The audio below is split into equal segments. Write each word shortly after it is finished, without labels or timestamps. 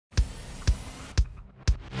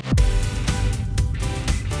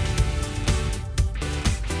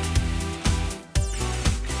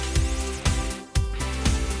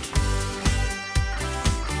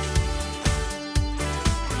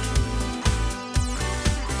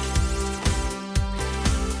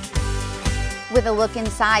With a look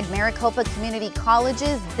inside Maricopa Community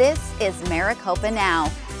Colleges, this is Maricopa Now.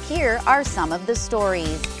 Here are some of the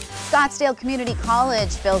stories. Scottsdale Community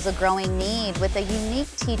College fills a growing need with a unique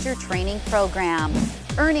teacher training program.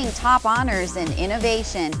 Earning top honors in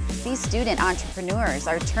innovation, these student entrepreneurs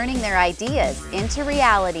are turning their ideas into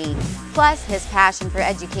reality. Plus, his passion for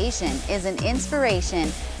education is an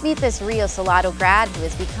inspiration. Meet this Rio Salado grad who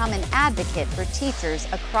has become an advocate for teachers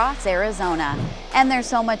across Arizona. And there's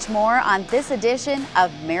so much more on this edition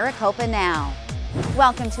of Maricopa Now.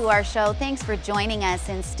 Welcome to our show. Thanks for joining us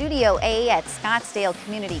in Studio A at Scottsdale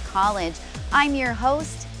Community College. I'm your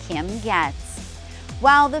host, Kim Getz.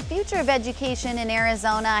 While the future of education in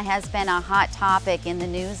Arizona has been a hot topic in the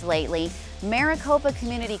news lately, Maricopa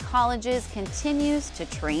Community Colleges continues to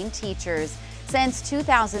train teachers. Since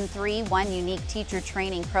 2003, one unique teacher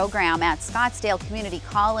training program at Scottsdale Community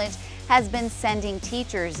College has been sending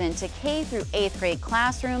teachers into K through 8th grade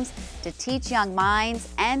classrooms to teach young minds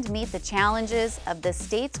and meet the challenges of the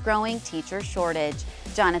state's growing teacher shortage.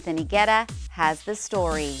 Jonathan Higuera has the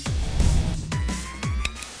story.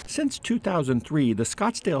 Since 2003, the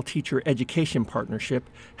Scottsdale Teacher Education Partnership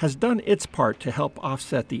has done its part to help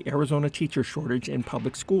offset the Arizona teacher shortage in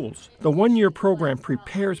public schools. The one-year program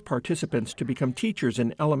prepares participants to become teachers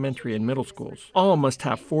in elementary and middle schools. All must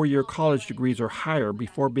have four-year college degrees or higher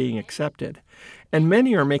before being accepted, and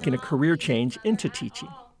many are making a career change into teaching.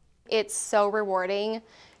 It's so rewarding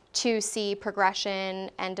to see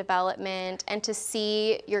progression and development and to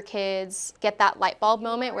see your kids get that light bulb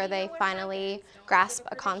moment where they finally grasp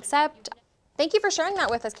a concept. Thank you for sharing that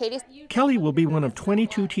with us, Katie. Kelly will be one of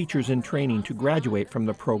 22 teachers in training to graduate from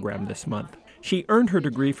the program this month. She earned her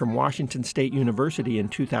degree from Washington State University in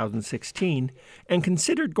 2016 and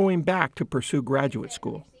considered going back to pursue graduate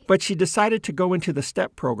school. But she decided to go into the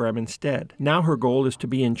STEP program instead. Now her goal is to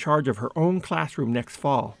be in charge of her own classroom next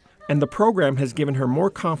fall. And the program has given her more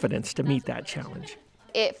confidence to meet that challenge.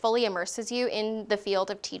 It fully immerses you in the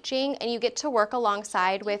field of teaching, and you get to work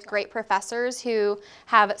alongside with great professors who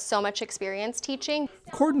have so much experience teaching.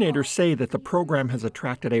 Coordinators say that the program has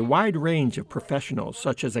attracted a wide range of professionals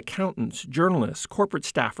such as accountants, journalists, corporate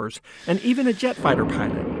staffers, and even a jet fighter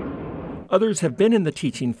pilot. Others have been in the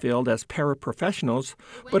teaching field as paraprofessionals,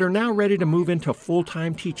 but are now ready to move into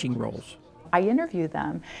full-time teaching roles. I interview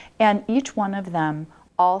them, and each one of them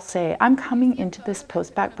all say, I'm coming into this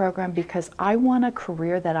post-bac program because I want a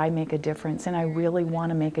career that I make a difference, and I really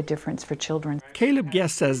want to make a difference for children. Caleb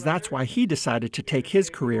Guest says that's why he decided to take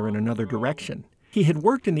his career in another direction. He had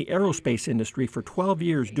worked in the aerospace industry for 12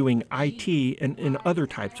 years doing IT and in other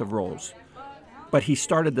types of roles. But he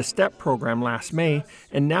started the STEP program last May,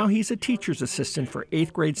 and now he's a teacher's assistant for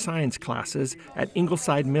 8th grade science classes at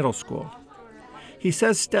Ingleside Middle School. He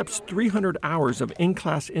says STEP's 300 hours of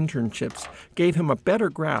in-class internships gave him a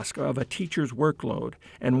better grasp of a teacher's workload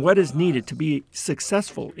and what is needed to be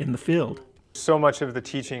successful in the field. So much of the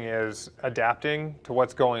teaching is adapting to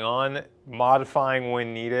what's going on, modifying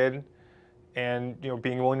when needed, and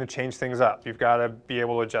being willing to change things up. You've got to be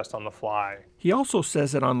able to adjust on the fly. He also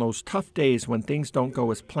says that on those tough days when things don't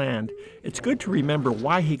go as planned, it's good to remember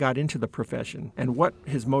why he got into the profession and what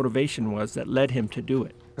his motivation was that led him to do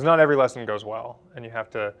it. Because not every lesson goes well, and you have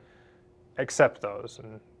to accept those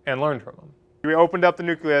and learn from them. If we opened up the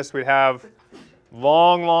nucleus, we'd have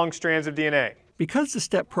long, long strands of DNA. Because the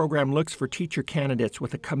STEP program looks for teacher candidates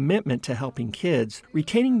with a commitment to helping kids,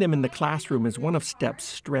 retaining them in the classroom is one of STEP's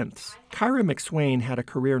strengths. Kyra McSwain had a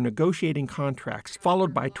career negotiating contracts,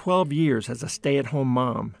 followed by 12 years as a stay-at-home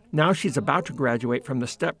mom. Now she's about to graduate from the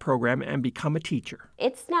STEP program and become a teacher.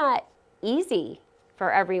 It's not easy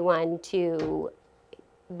for everyone to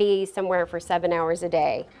be somewhere for 7 hours a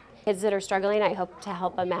day. Kids that are struggling, I hope to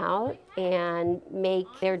help them out and make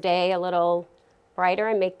their day a little brighter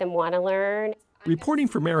and make them want to learn. Reporting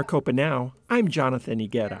for Maricopa Now, I'm Jonathan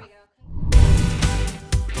Higuera.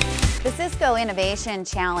 The Cisco Innovation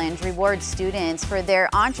Challenge rewards students for their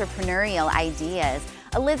entrepreneurial ideas.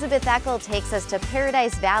 Elizabeth Eckel takes us to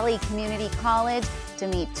Paradise Valley Community College to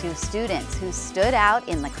meet two students who stood out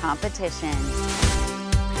in the competition.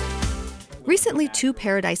 Recently, two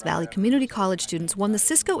Paradise Valley Community College students won the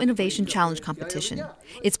Cisco Innovation Challenge competition.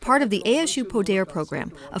 It's part of the ASU PODARE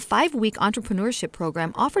program, a 5-week entrepreneurship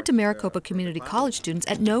program offered to Maricopa Community College students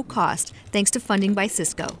at no cost, thanks to funding by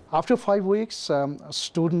Cisco. After 5 weeks,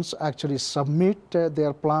 students actually submit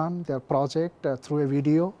their plan, their project through a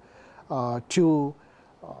video to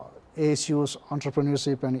ASU's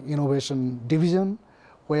Entrepreneurship and Innovation Division,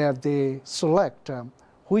 where they select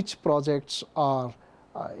which projects are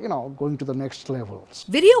going to the next levels.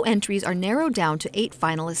 Video entries are narrowed down to 8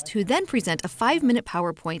 finalists who then present a 5-minute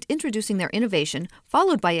PowerPoint introducing their innovation,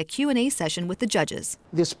 followed by a Q&A session with the judges.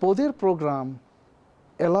 This PODER program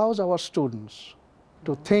allows our students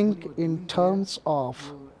to think in terms of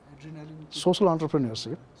social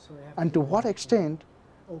entrepreneurship and to what extent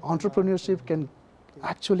entrepreneurship can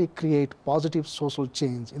actually create positive social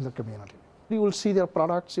change in the community. You will see their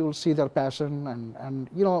products, you will see their passion, and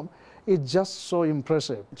it's just so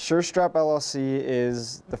impressive. SureStrap LLC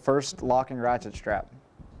is the first locking ratchet strap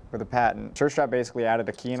with a patent. SureStrap basically added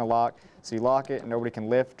a key in a lock, so you lock it and nobody can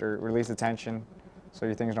lift or release the tension so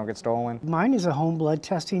your things don't get stolen. Mine is a home blood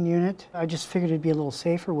testing unit. I just figured it'd be a little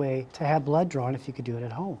safer way to have blood drawn if you could do it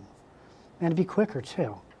at home. And it'd be quicker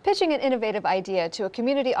too. Pitching an innovative idea to a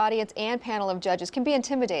community audience and panel of judges can be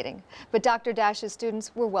intimidating, but Dr. Dash's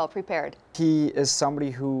students were well prepared. He is somebody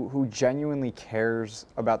who genuinely cares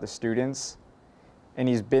about the students, and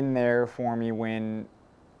he's been there for me when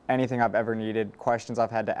anything I've ever needed, questions I've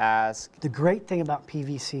had to ask. The great thing about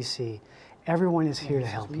PVCC, everyone is here to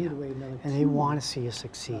help you, and they want to see you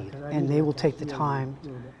succeed, and they will take the time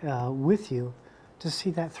with you to see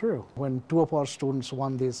that through. When 2 of our students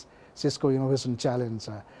won this Cisco Innovation Challenge,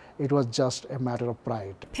 it was just a matter of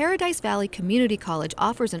pride. Paradise Valley Community College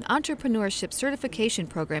offers an entrepreneurship certification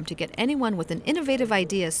program to get anyone with an innovative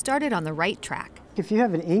idea started on the right track. If you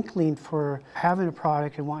have an inkling for having a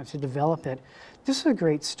product and want to develop it, this is a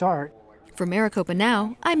great start. For Maricopa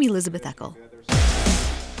Now, I'm Elizabeth Eckel.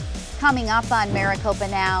 Coming up on Maricopa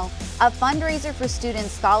Now, a fundraiser for student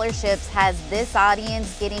scholarships has this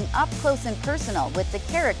audience getting up close and personal with the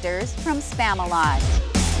characters from Spamalot.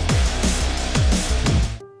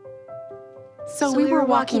 So we were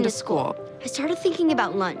walking to school. I started thinking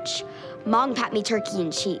about lunch. Mom packed me turkey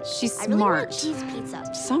and cheese. She's I really smart. want cheese pizza.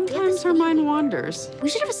 Sometimes her mind wanders. We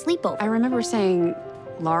should have a sleepover. I remember saying,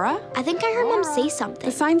 Laura? I think I heard Mom say something.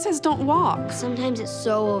 The sign says don't walk. Sometimes it's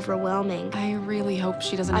so overwhelming. I really hope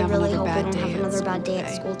she doesn't I have really another hope I bad don't day have another bad day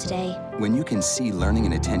at school today. When you can see learning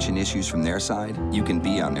and attention issues from their side, you can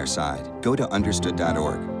be on their side. Go to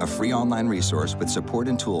understood.org, a free online resource with support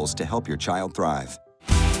and tools to help your child thrive.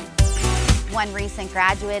 One recent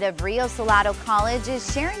graduate of Rio Salado College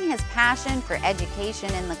is sharing his passion for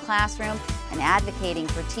education in the classroom and advocating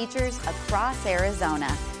for teachers across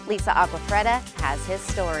Arizona. Lisa Aquafreda has his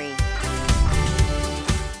story.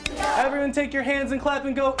 Everyone take your hands and clap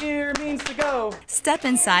and go, ear means to go. Step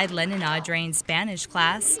inside Lennon Audrain's Spanish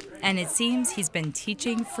class, and it seems he's been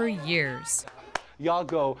teaching for years. Y'all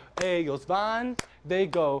go, ellos van, they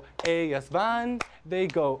go, ellas van, they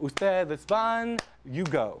go, ustedes van, you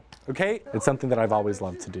go. Okay? It's something that I've always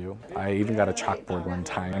loved to do. I even got a chalkboard one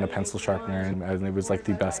time and a pencil sharpener, and it was like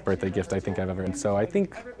the best birthday gift I think I've ever. And so I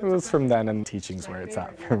think it was from then, and teaching's where it's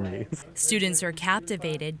at for me. Students are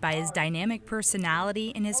captivated by his dynamic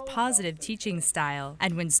personality and his positive teaching style.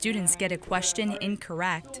 And when students get a question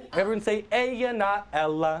incorrect, everyone say ella, not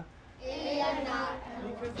Ella.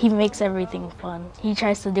 He makes everything fun. He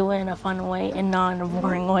tries to do it in a fun way and not in a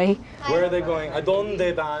boring way. Where are they going?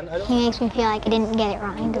 Adonde van? He makes me feel like I didn't get it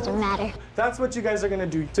wrong. It doesn't matter. That's what you guys are going to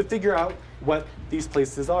do to figure out what these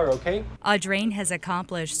places are, okay? Audrain has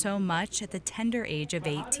accomplished so much at the tender age of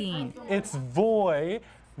 18. It's voy,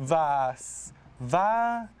 vas,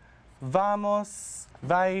 va, vamos,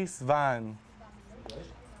 vais, van.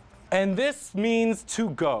 And this means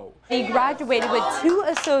to go. He graduated with 2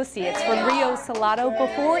 associates from Rio Salado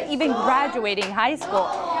before even graduating high school.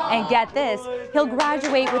 And get this, he'll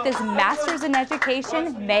graduate with his master's in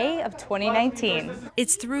education May of 2019.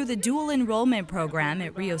 It's through the dual enrollment program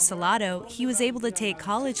at Rio Salado he was able to take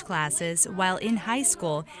college classes while in high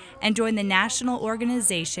school and join the national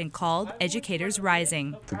organization called Educators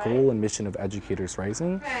Rising. The goal and mission of Educators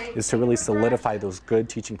Rising is to really solidify those good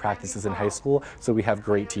teaching practices in high school so we have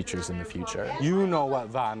great teachers in the future. You know what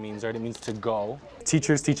va means, right? It means to go.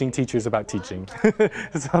 Teachers teaching teachers about teaching.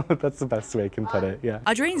 So that's the best way I can put it, yeah.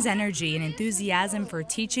 Audrain's energy and enthusiasm for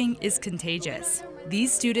teaching is contagious.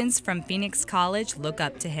 These students from Phoenix College look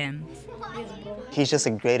up to him. He's just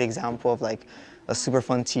a great example of like a super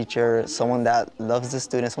fun teacher, someone that loves the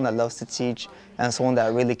students, someone that loves to teach, and someone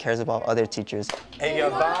that really cares about other teachers. Ella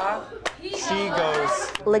va, she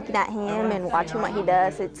goes. Looking at him and watching what he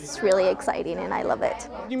does, it's really exciting and I love it.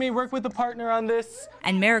 You may work with a partner on this.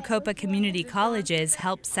 And Maricopa Community Colleges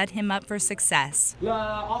help set him up for success.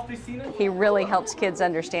 He really helps kids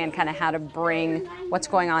understand kind of how to bring what's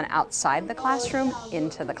going on outside the classroom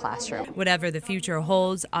into the classroom. Whatever the future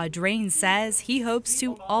holds, Audrain says he hopes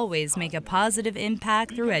to always make a positive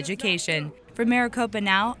impact through education. For Maricopa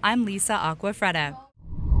Now, I'm Lisa Aquafreda.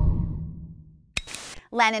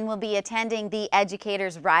 Lennon will be attending the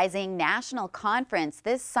Educators Rising National Conference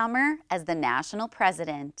this summer as the national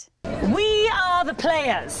president. We are the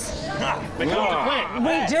players. We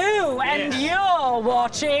do, and you're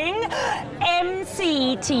watching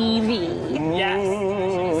MCTV.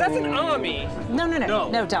 Yes. That's an army.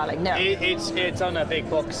 No, darling, no. It's on a big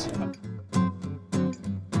box.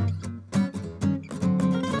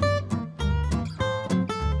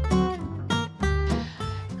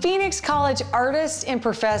 Phoenix College artist and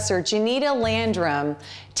professor Janita Landrum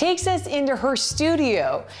takes us into her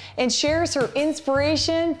studio and shares her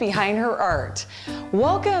inspiration behind her art.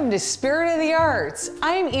 Welcome to Spirit of the Arts.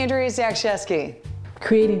 I'm Andrea Zakrzewski.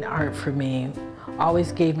 Creating art for me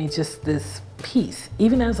always gave me just this peace.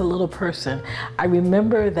 Even as a little person, I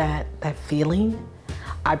remember that feeling.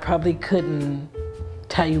 I probably couldn't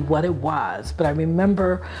tell you what it was, but I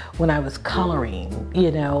remember when I was coloring,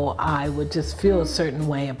 you know, I would just feel a certain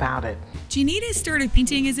way about it. Janita started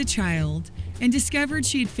painting as a child and discovered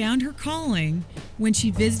she had found her calling when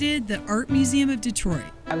she visited the Art Museum of Detroit.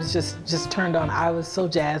 I was just turned on. I was so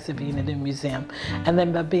jazzed at being in the museum. And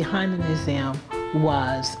then behind the museum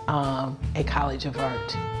was a college of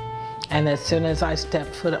art. And as soon as I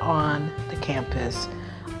stepped foot on the campus,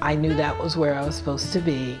 I knew that was where I was supposed to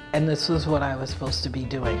be, and this was what I was supposed to be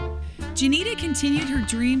doing. Janita continued her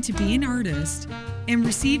dream to be an artist and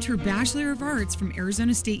received her Bachelor of Arts from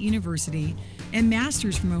Arizona State University and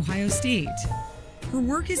Master's from Ohio State. Her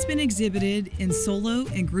work has been exhibited in solo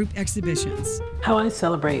and group exhibitions. How I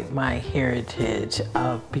celebrate my heritage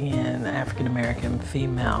of being an African-American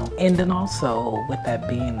female, and then also with that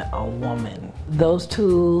being a woman. Those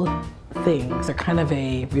two things are kind of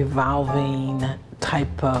a revolving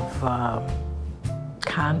type of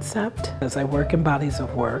concept, as I work in bodies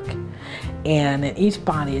of work, and in each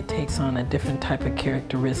body it takes on a different type of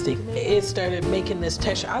characteristic. It started making this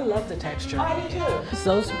texture. I love the texture. I do too.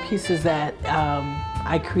 Those are pieces that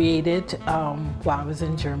I created while I was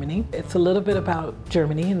in Germany. It's a little bit about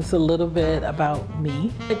Germany and it's a little bit about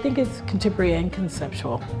me. I think it's contemporary and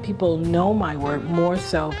conceptual. People know my work more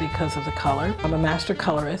so because of the color. I'm a master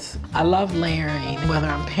colorist. I love layering, whether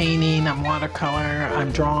I'm painting, I'm watercolor,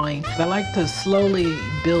 I'm drawing. I like to slowly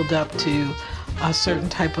build up to a certain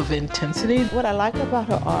type of intensity. What I like about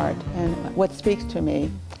her art and what speaks to me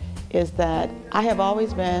is that I have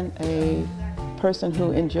always been a person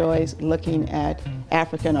who enjoys looking at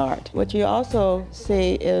African art. What you also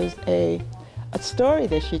see is a story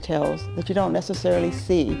that she tells that you don't necessarily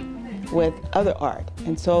see with other art.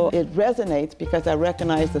 And so it resonates because I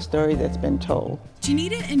recognize the story that's been told.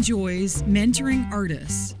 Janita enjoys mentoring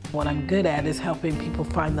artists. What I'm good at is helping people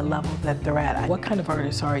find the level that they're at. What kind of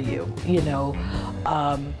artist are you? You know,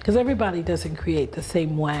 because everybody doesn't create the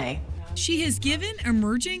same way. She has given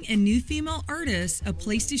emerging and new female artists a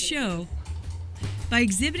place to show by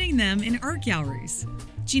exhibiting them in art galleries.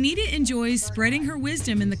 Janita enjoys spreading her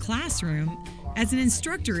wisdom in the classroom as an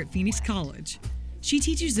instructor at Phoenix College. She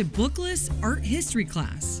teaches a bookless art history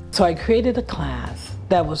class. So I created a class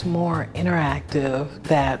that was more interactive,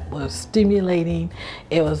 that was stimulating.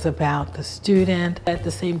 It was about the student. At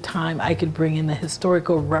the same time, I could bring in the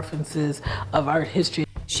historical references of art history.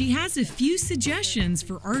 She has a few suggestions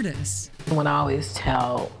for artists. What I always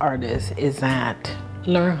tell artists is that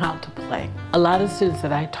learn how to play. A lot of students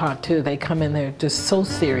that I talk to, they come in there just so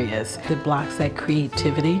serious. It blocks that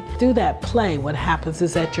creativity. Through that play, what happens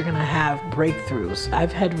is that you're gonna have breakthroughs.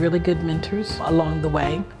 I've had really good mentors along the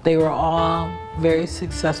way. They were all very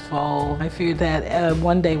successful. I figured that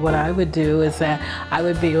one day what I would do is that I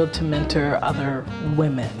would be able to mentor other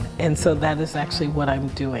women. And so that is actually what I'm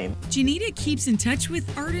doing. Janita keeps in touch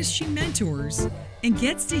with artists she mentors and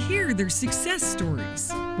gets to hear their success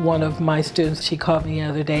stories. One of my students, she called me the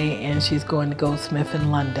other day and she's going to Goldsmith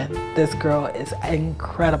in London. This girl is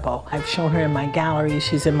incredible. I've shown her in my gallery.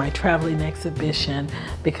 She's in my traveling exhibition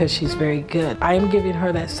because she's very good. I am giving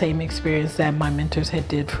her that same experience that my mentors had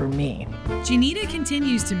did for me. Janita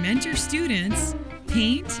continues to mentor students,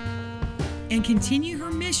 paint, and continue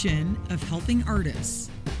her mission of helping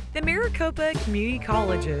artists. The Maricopa Community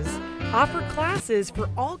Colleges offer classes for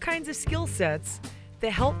all kinds of skill sets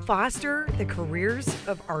that help foster the careers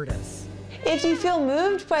of artists. If you feel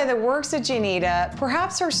moved by the works of Janita,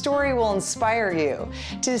 perhaps her story will inspire you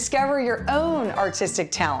to discover your own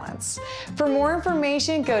artistic talents. For more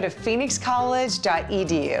information, go to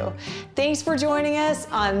phoenixcollege.edu. Thanks for joining us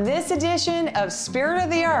on this edition of Spirit of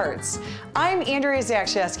the Arts. I'm Andrea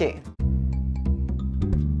Zakrzewski.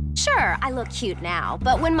 Sure, I look cute now,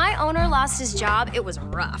 but when my owner lost his job, it was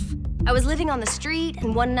rough. I was living on the street,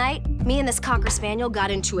 and one night, me and this Cocker Spaniel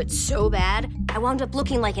got into it so bad, I wound up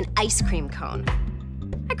looking like an ice cream cone.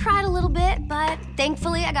 I cried a little bit, but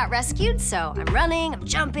thankfully I got rescued, so I'm running, I'm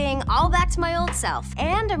jumping, all back to my old self.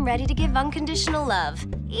 And I'm ready to give unconditional love,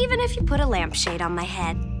 even if you put a lampshade on my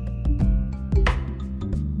head.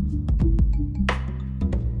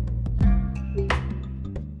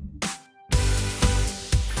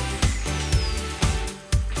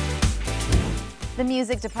 The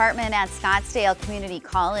music department at Scottsdale Community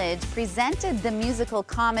College presented the musical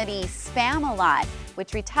comedy Spam-A-Lot,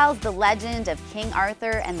 which retells the legend of King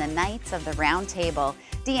Arthur and the Knights of the Round Table.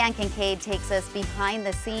 Deanne Kincaid takes us behind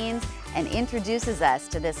the scenes and introduces us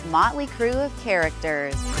to this motley crew of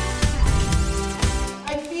characters.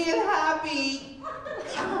 I feel happy.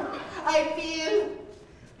 I feel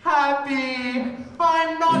happy.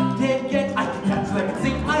 I'm not dead yet. I can dance like a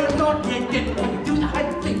sing. I am not dead yet. I can do the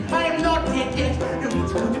hype thing. I am not dead yet. No need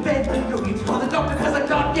to go to bed. No need to call the doctor because I'm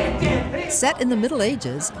not yet dead. Set in the Middle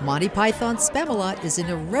Ages, Monty Python's Spam-A-Lot is an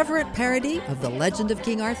irreverent parody of the legend of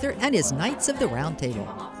King Arthur and his Knights of the Round Table.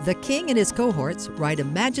 The king and his cohorts ride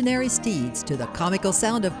imaginary steeds to the comical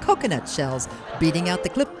sound of coconut shells beating out the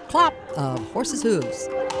clip-clop of horses' hooves.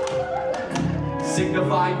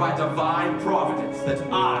 Signified by divine providence that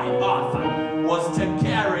I, Arthur, was to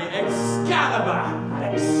carry Excalibur.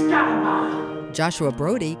 Excalibur! Joshua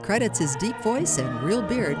Brody credits his deep voice and real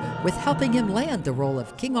beard with helping him land the role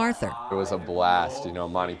of King Arthur. It was a blast, you know,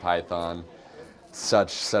 Monty Python,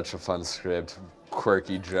 such a fun script,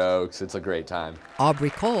 quirky jokes, it's a great time.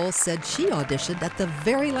 Aubrey Cole said she auditioned at the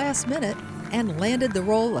very last minute and landed the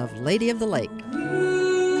role of Lady of the Lake.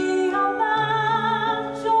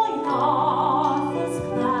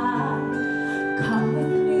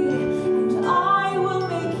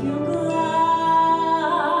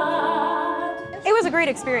 It was a great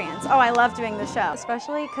experience. Oh, I love doing the show,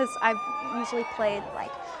 especially because I've usually played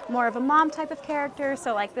like more of a mom type of character,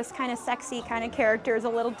 so like this kind of sexy kind of character is a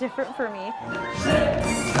little different for me.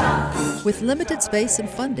 With limited space and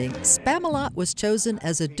funding, Spam-A-Lot was chosen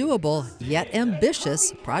as a doable yet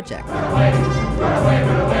ambitious project.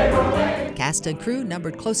 Cast and crew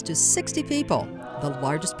numbered close to 60 people, the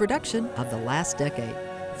largest production of the last decade.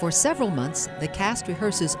 For several months, the cast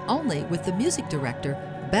rehearses only with the music director,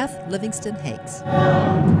 Beth Livingston Hakes.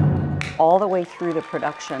 All the way through the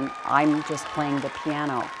production, I'm just playing the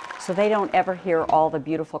piano, so they don't ever hear all the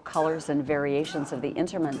beautiful colors and variations of the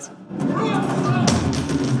instruments.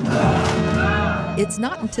 It's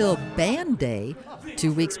not until Band Day,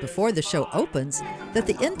 2 weeks before the show opens, that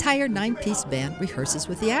the entire 9-piece band rehearses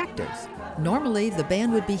with the actors. Normally, the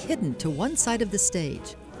band would be hidden to one side of the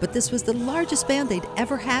stage, but this was the largest band they'd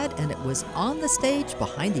ever had, and it was on the stage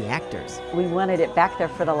behind the actors. We wanted it back there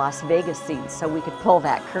for the Las Vegas scene, so we could pull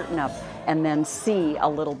that curtain up and then see a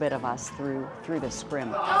little bit of us through the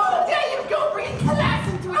scrim. Oh, there you go, bring class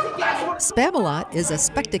into it together. Spam-A-Lot is a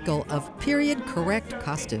spectacle of period-correct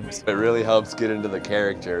costumes. It really helps get into the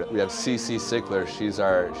character. We have CC Sickler, she's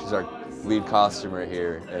our lead costumer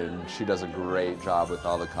here, and she does a great job with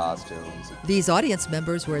all the costumes. These audience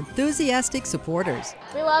members were enthusiastic supporters.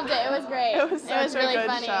 We loved it. It was great. It was such really a good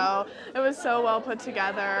funny. show. It was so well put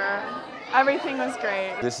together. Everything was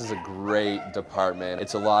great. This is a great department.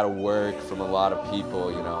 It's a lot of work from a lot of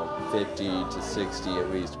people, you know, 50 to 60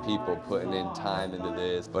 at least people putting in time into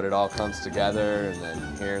this. But it all comes together, and then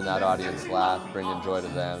hearing that audience laugh, bringing joy to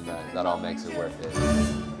them, that all makes it worth it.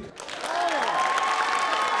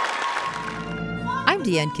 I'm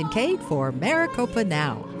Deanne Kincaid for Maricopa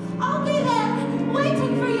Now. I'll be there,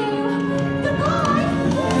 waiting for you. Goodbye.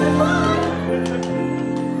 Goodbye.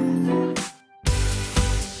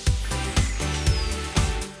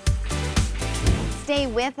 Stay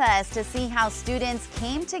with us to see how students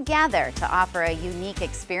came together to offer a unique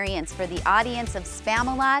experience for the audience of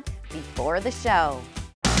Spam-A-Lot before the show.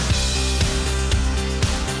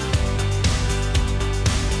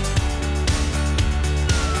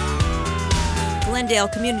 Glendale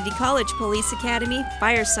Community College Police Academy,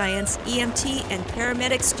 Fire Science, EMT, and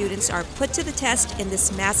paramedic students are put to the test in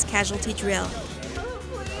this mass casualty drill.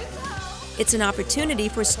 It's an opportunity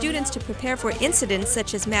for students to prepare for incidents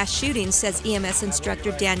such as mass shootings, says EMS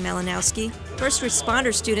instructor Dan Malinowski. First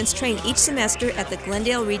responder students train each semester at the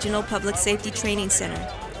Glendale Regional Public Safety Training Center.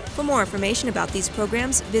 For more information about these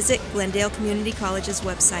programs, visit Glendale Community College's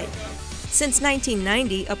website. Since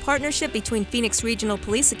 1990, a partnership between Phoenix Regional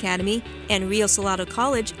Police Academy and Rio Salado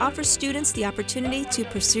College offers students the opportunity to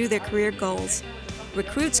pursue their career goals.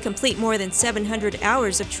 Recruits complete more than 700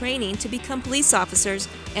 hours of training to become police officers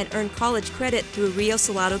and earn college credit through Rio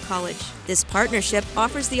Salado College. This partnership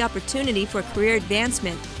offers the opportunity for career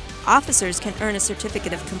advancement. Officers can earn a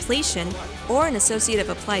certificate of completion or an Associate of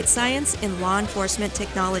Applied Science in Law Enforcement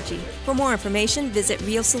Technology. For more information, visit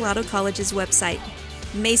Rio Salado College's website.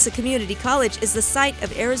 Mesa Community College is the site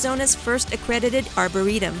of Arizona's first accredited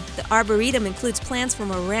arboretum. The arboretum includes plants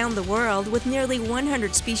from around the world with nearly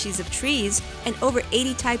 100 species of trees and over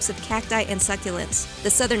 80 types of cacti and succulents. The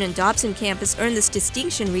Southern and Dobson campus earned this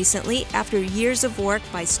distinction recently after years of work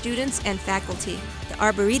by students and faculty. The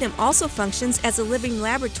arboretum also functions as a living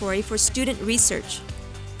laboratory for student research.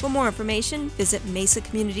 For more information, visit Mesa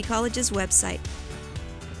Community College's website.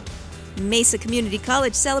 Mesa Community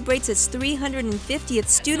College celebrates its 350th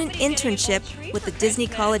student internship with the Disney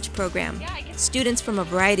College program. Students from a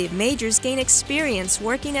variety of majors gain experience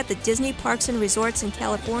working at the Disney parks and resorts in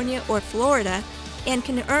California or Florida and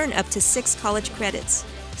can earn up to 6 college credits.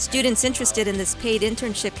 Students interested in this paid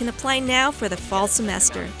internship can apply now for the fall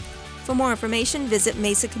semester. For more information, visit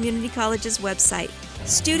Mesa Community College's website.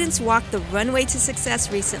 Students walked the runway to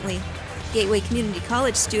success recently. Gateway Community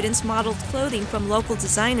College students modeled clothing from local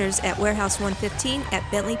designers at Warehouse 115 at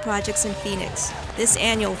Bentley Projects in Phoenix. This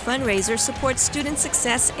annual fundraiser supports student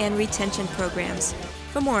success and retention programs.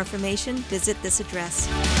 For more information, visit this address.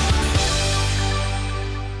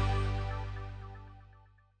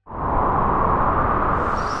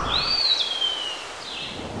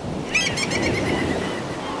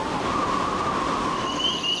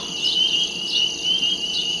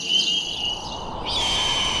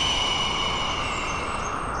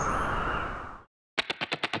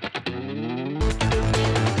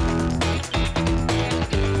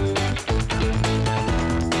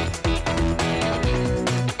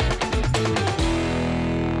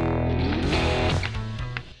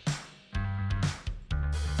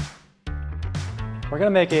 We're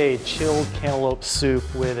going to make a chilled cantaloupe soup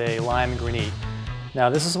with a lime grenade. Now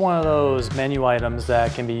this is one of those menu items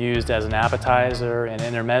that can be used as an appetizer, an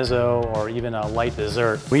intermezzo, or even a light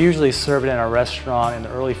dessert. We usually serve it in our restaurant in the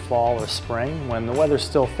early fall or spring when the weather's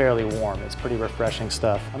still fairly warm. It's pretty refreshing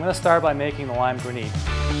stuff. I'm going to start by making the lime grenade.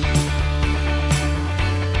 I'm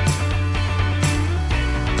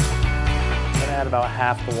going to add about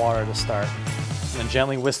half the water to start. I'm going to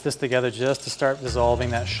gently whisk this together just to start dissolving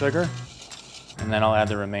that sugar. And then I'll add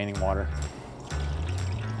the remaining water.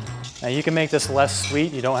 Now you can make this less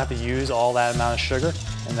sweet. You don't have to use all that amount of sugar,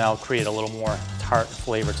 and that'll create a little more tart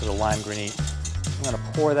flavor to the lime grenade. I'm going to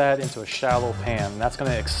pour that into a shallow pan. That's going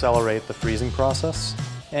to accelerate the freezing process.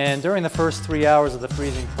 And during the first 3 hours of the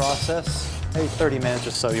freezing process, maybe 30 minutes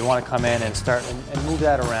or so, you want to come in and start and move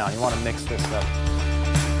that around. You want to mix this up.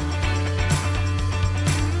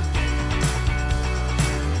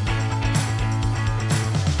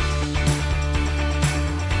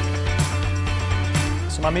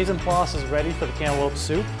 My mise en place is ready for the cantaloupe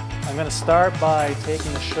soup. I'm going to start by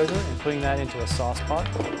taking the sugar and putting that into a sauce pot.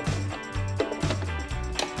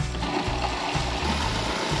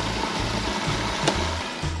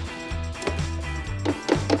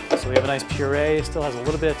 So we have a nice puree. It still has a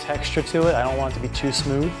little bit of texture to it. I don't want it to be too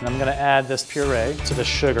smooth. And I'm going to add this puree to the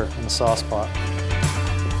sugar in the sauce pot.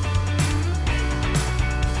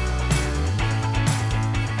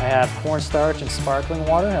 I have cornstarch and sparkling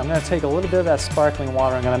water. I'm going to take a little bit of that sparkling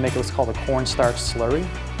water. I'm going to make what's called a cornstarch slurry.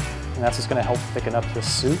 And that's just going to help thicken up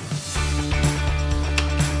this soup.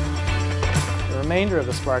 The remainder of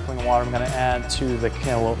the sparkling water I'm going to add to the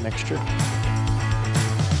cantaloupe mixture.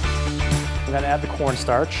 I'm going to add the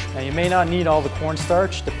cornstarch. Now you may not need all the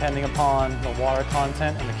cornstarch depending upon the water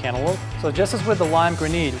content in the cantaloupe. So just as with the lime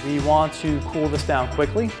grenade, we want to cool this down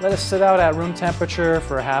quickly. Let it sit out at room temperature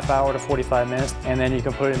for a half hour to 45 minutes, and then you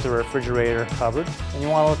can put it into a refrigerator cupboard. And you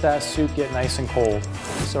want to let that soup get nice and cold.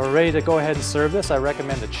 So we're ready to go ahead and serve this. I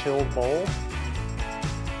recommend a chilled bowl.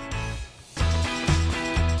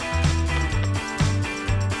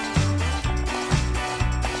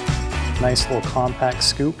 Nice little compact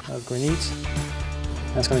scoop of grenades.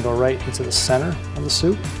 That's going to go right into the center of the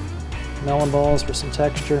soup. Melon balls for some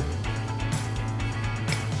texture.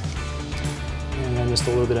 And then just a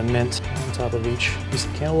little bit of mint on top of each piece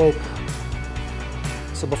of cantaloupe.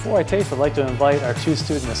 So before I taste, I'd like to invite our 2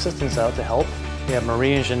 student assistants out to help. We have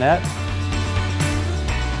Marie and Jeanette.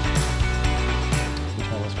 Each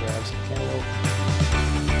one of us grabs some cantaloupe.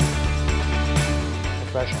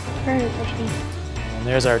 Refreshing. Very refreshing. And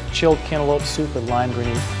there's our chilled cantaloupe soup with lime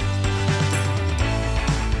grenade.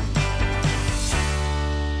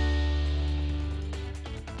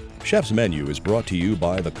 Chef's Menu is brought to you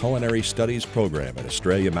by the Culinary Studies program at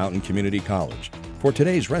Estrella Mountain Community College. For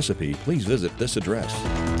today's recipe, please visit this address.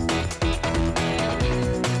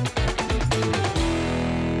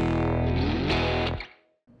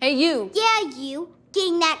 Hey, you. Yeah, you.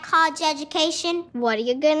 getting that college education. What are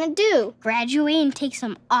you gonna do? Graduate and take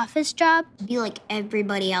some office job? Be like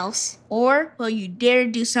everybody else? Or will you dare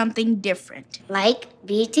do something different? Like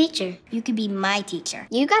be a teacher. You could be my teacher.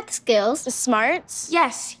 You got the skills. The smarts?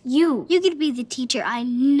 Yes, you. You could be the teacher I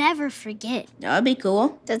never forget. That'd be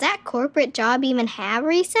cool. Does that corporate job even have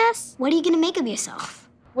recess? What are you gonna make of yourself?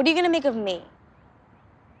 What are you gonna make of me?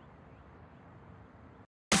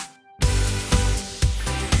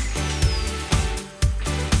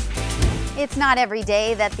 It's not every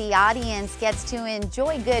day that the audience gets to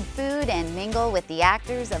enjoy good food and mingle with the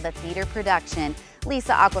actors of a theater production.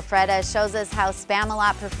 Lisa Acquafreda shows us how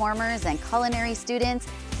Spamalot performers and culinary students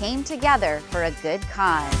came together for a good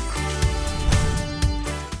cause.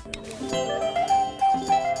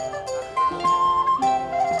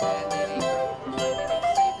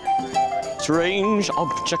 Strange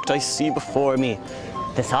object I see before me.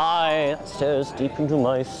 This eye that stares deep into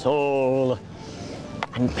my soul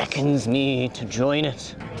and beckons me to join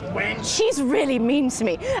it. She's really mean to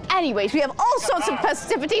me. Anyways, we have all sorts of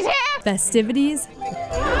festivities here. Festivities?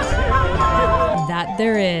 That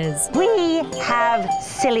there is. We have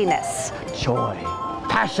silliness, joy,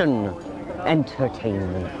 passion,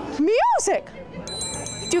 entertainment. Music!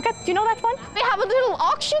 Do you know that one? We have a little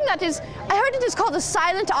auction that is, I heard it is called a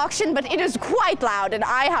silent auction, but it is quite loud and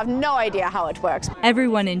I have no idea how it works.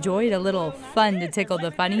 Everyone enjoyed a little fun to tickle the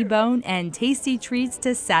funny bone and tasty treats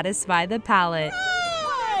to satisfy the palate.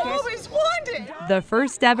 Always wanted! The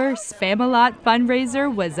first ever Spamalot fundraiser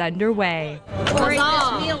was underway.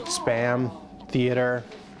 Spam, theater,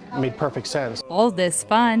 made perfect sense. All this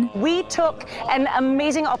fun. We took an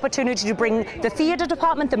amazing opportunity to bring the theater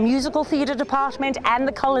department, the musical theater department, and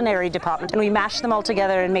the culinary department, and we mashed them all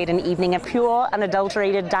together and made an evening of pure,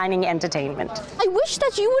 unadulterated dining entertainment. I wish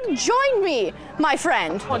that you would join me, my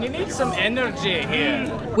friend. You need some energy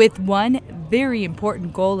here. With one very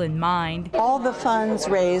important goal in mind. All the funds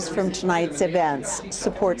raised from tonight's events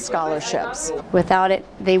support scholarships. Without it,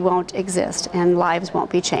 they won't exist and lives won't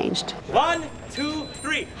be changed. 1, 2,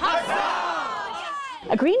 3.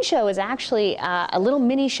 A green show is actually a little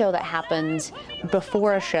mini show that happens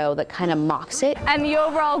before a show that kind of mocks it. And the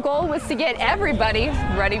overall goal was to get everybody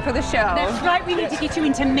ready for the show. That's right, we need to get you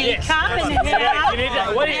into makeup and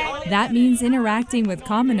That means interacting with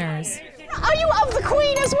commoners. Are you of the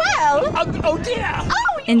Queen as well? Oh dear!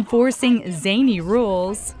 Oh. Enforcing zany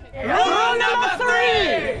rules. Rule number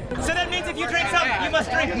 3! So that means if you drink something, you must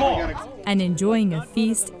drink more. And enjoying a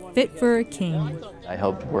feast fit for a king. I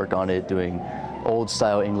helped work on it doing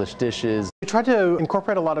old-style English dishes. We tried to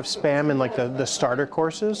incorporate a lot of Spam in like the starter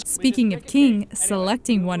courses. Speaking of king,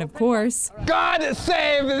 selecting one, of course. God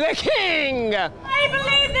save the king! I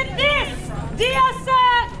believe that this, dear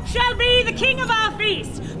sir, shall be the king of our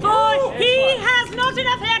feast, for he has not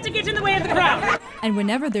enough hair to get in the way of the crowd. And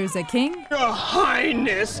whenever there's a king, Your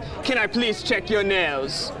Highness, can I please check your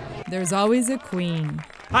nails? there's always a queen.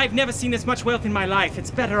 I've never seen this much wealth in my life. It's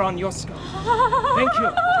better on your skull. Thank you.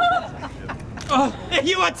 Oh,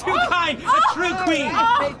 you are too kind, a true queen.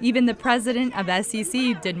 Even the president of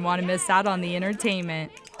SEC didn't want to miss out on the entertainment.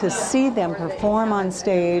 To see them perform on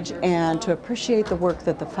stage and to appreciate the work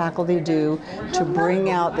that the faculty do to bring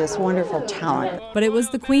out this wonderful talent. But it was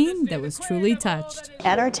the queen that was truly touched.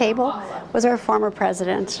 At our table was our former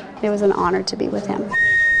president. It was an honor to be with him.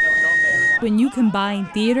 When you combine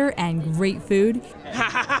theater and great food,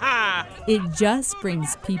 it just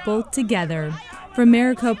brings people together. From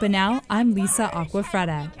Maricopa Now, I'm Lisa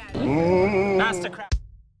Acquafreda. Mastercraft.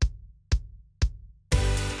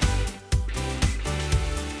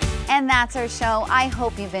 And that's our show. I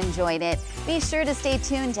hope you've enjoyed it. Be sure to stay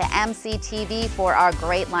tuned to MCTV for our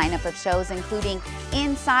great lineup of shows, including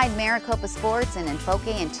Inside Maricopa Sports and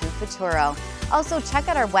Enfoque and Tu Futuro. Also, check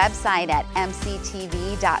out our website at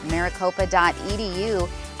mctv.maricopa.edu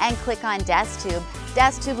and click on DeskTube.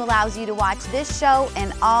 DeskTube allows you to watch this show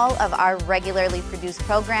and all of our regularly produced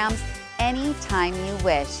programs anytime you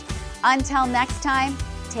wish. Until next time,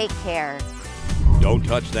 take care. Don't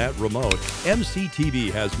touch that remote. MCTV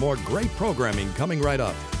has more great programming coming right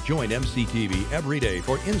up. Join MCTV every day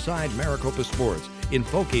for Inside Maricopa Sports,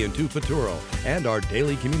 Enfoque and Tu Futuro, and our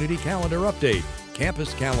daily community calendar update,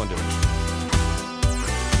 Campus Calendar.